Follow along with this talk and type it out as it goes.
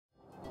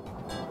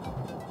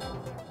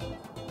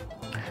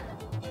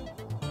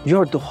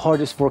You're the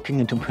hardest working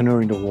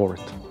entrepreneur in the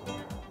world,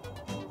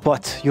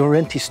 but your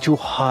rent is too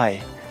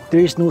high. There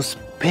is no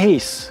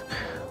space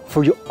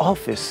for your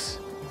office.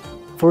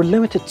 For a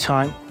limited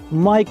time,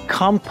 my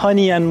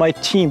company and my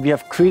team, we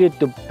have created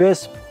the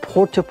best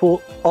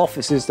portable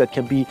offices that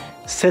can be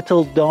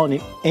settled down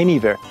in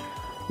anywhere.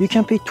 You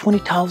can pay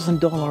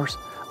 $20,000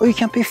 or you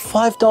can pay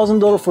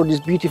 $5,000 for this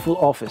beautiful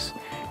office.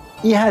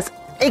 It has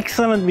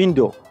excellent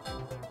window,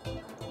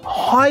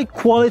 high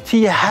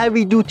quality,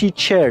 heavy duty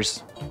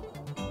chairs,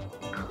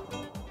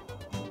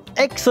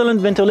 excellent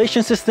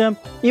ventilation system,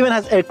 even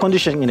has air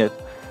conditioning in it.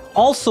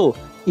 Also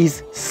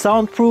is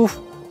soundproof.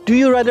 Do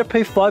you rather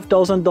pay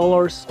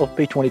 $5,000 or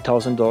pay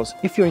 $20,000?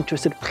 If you're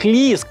interested,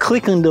 please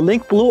click on the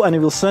link below and it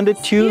will send it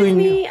to you. Excuse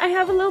me, I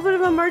have a little bit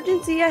of an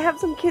emergency. I have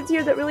some kids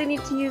here that really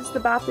need to use the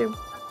bathroom.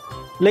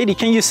 Lady,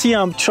 can you see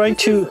I'm trying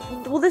to...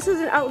 Well, this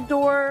is an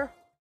outdoor...